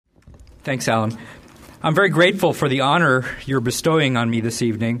Thanks, Alan. I'm very grateful for the honor you're bestowing on me this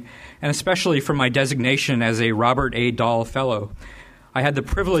evening, and especially for my designation as a Robert A. Dahl Fellow. I had the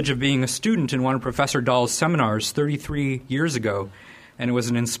privilege of being a student in one of Professor Dahl's seminars 33 years ago, and it was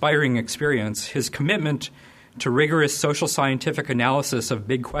an inspiring experience. His commitment to rigorous social scientific analysis of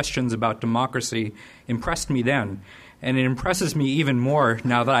big questions about democracy impressed me then, and it impresses me even more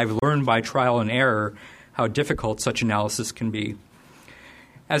now that I've learned by trial and error how difficult such analysis can be.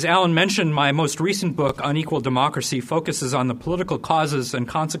 As Alan mentioned, my most recent book, Unequal Democracy, focuses on the political causes and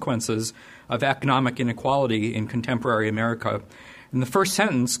consequences of economic inequality in contemporary America. And the first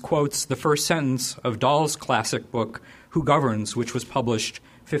sentence quotes the first sentence of Dahl's classic book, Who Governs?, which was published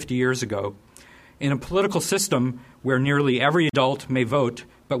 50 years ago. In a political system where nearly every adult may vote,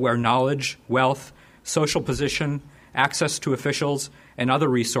 but where knowledge, wealth, social position, access to officials, and other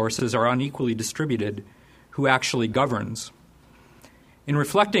resources are unequally distributed, who actually governs? In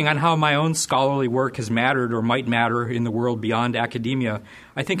reflecting on how my own scholarly work has mattered or might matter in the world beyond academia,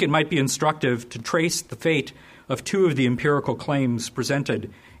 I think it might be instructive to trace the fate of two of the empirical claims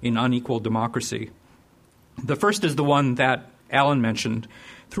presented in Unequal Democracy. The first is the one that Alan mentioned.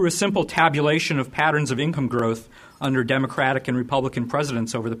 Through a simple tabulation of patterns of income growth under Democratic and Republican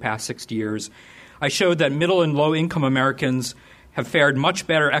presidents over the past 60 years, I showed that middle and low-income Americans have fared much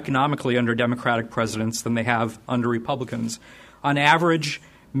better economically under Democratic presidents than they have under Republicans. On average,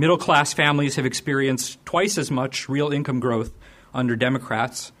 middle-class families have experienced twice as much real income growth under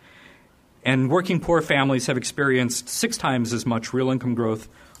Democrats, and working poor families have experienced 6 times as much real income growth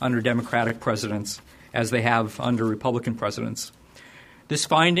under Democratic presidents as they have under Republican presidents. This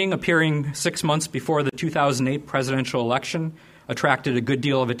finding, appearing 6 months before the 2008 presidential election, attracted a good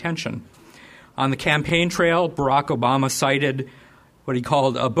deal of attention. On the campaign trail, Barack Obama cited what he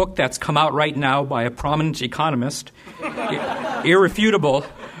called a book that's come out right now by a prominent economist, irrefutable,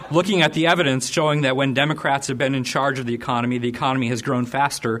 looking at the evidence showing that when Democrats have been in charge of the economy has grown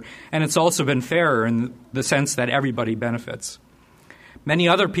faster, and it's also been fairer in the sense that everybody benefits. Many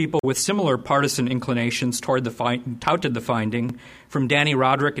other people with similar partisan inclinations touted the finding, from Danny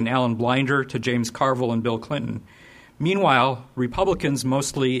Roderick and Alan Blinder to James Carville and Bill Clinton. Meanwhile, Republicans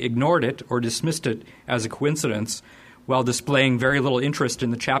mostly ignored it or dismissed it as a coincidence, while displaying very little interest in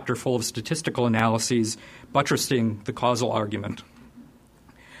the chapter full of statistical analyses buttressing the causal argument.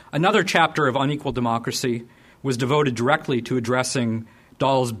 Another chapter of Unequal Democracy was devoted directly to addressing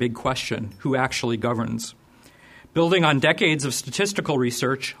Dahl's big question, who actually governs? Building on decades of statistical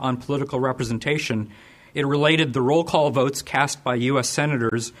research on political representation, it related the roll call votes cast by U.S.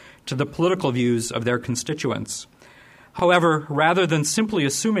 senators to the political views of their constituents. However, rather than simply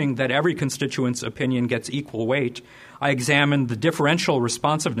assuming that every constituent's opinion gets equal weight, I examined the differential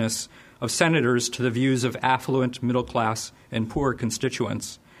responsiveness of senators to the views of affluent, middle-class, and poor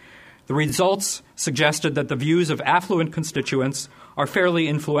constituents. The results suggested that the views of affluent constituents are fairly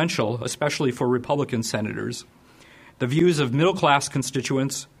influential, especially for Republican senators. The views of middle-class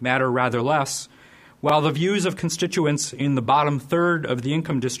constituents matter rather less, while the views of constituents in the bottom third of the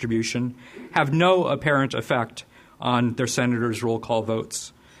income distribution have no apparent effect on their senators' roll call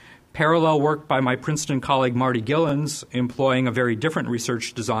votes. Parallel work by my Princeton colleague Marty Gillens, employing a very different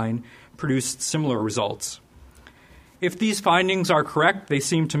research design, produced similar results. If these findings are correct, they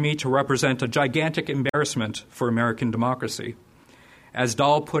seem to me to represent a gigantic embarrassment for American democracy. As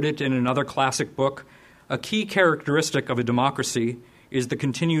Dahl put it in another classic book, a key characteristic of a democracy is the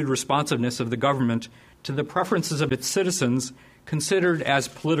continued responsiveness of the government to the preferences of its citizens considered as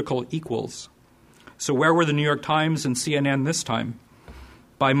political equals. So where were the New York Times and CNN this time?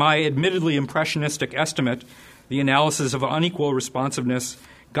 By my admittedly impressionistic estimate, the analysis of unequal responsiveness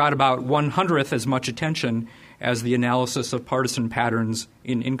got about 1/100th as much attention as the analysis of partisan patterns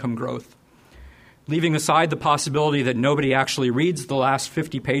in income growth. Leaving aside the possibility that nobody actually reads the last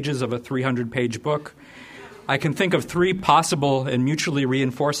 50 pages of a 300-page book, I can think of 3 possible and mutually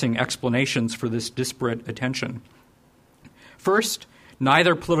reinforcing explanations for this disparate attention. First,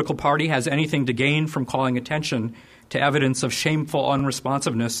 neither political party has anything to gain from calling attention to evidence of shameful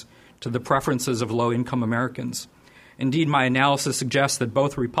unresponsiveness to the preferences of low-income Americans. Indeed, my analysis suggests that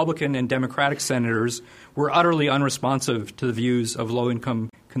both Republican and Democratic senators were utterly unresponsive to the views of low-income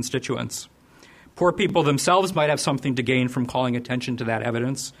constituents. Poor people themselves might have something to gain from calling attention to that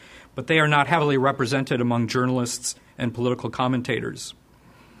evidence, but they are not heavily represented among journalists and political commentators.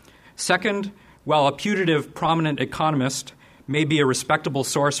 Second, while a putative prominent economist may be a respectable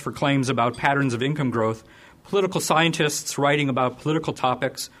source for claims about patterns of income growth, political scientists writing about political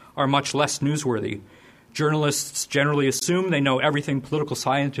topics are much less newsworthy. Journalists generally assume they know everything political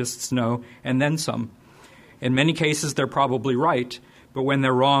scientists know and then some. In many cases, they're probably right, but when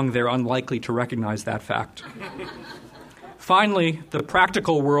they're wrong, they're unlikely to recognize that fact. Finally, the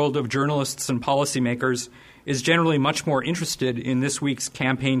practical world of journalists and policymakers is generally much more interested in this week's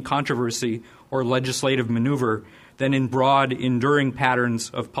campaign controversy or legislative maneuver than in broad, enduring patterns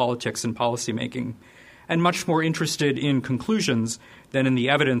of politics and policymaking, and much more interested in conclusions than in the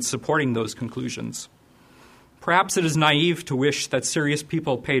evidence supporting those conclusions. Perhaps it is naive to wish that serious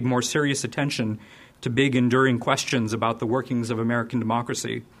people paid more serious attention to big, enduring questions about the workings of American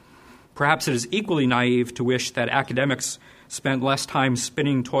democracy. Perhaps it is equally naive to wish that academics spent less time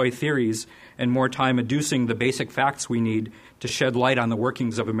spinning toy theories and more time adducing the basic facts we need to shed light on the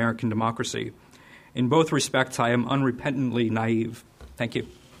workings of American democracy. In both respects, I am unrepentantly naive. Thank you.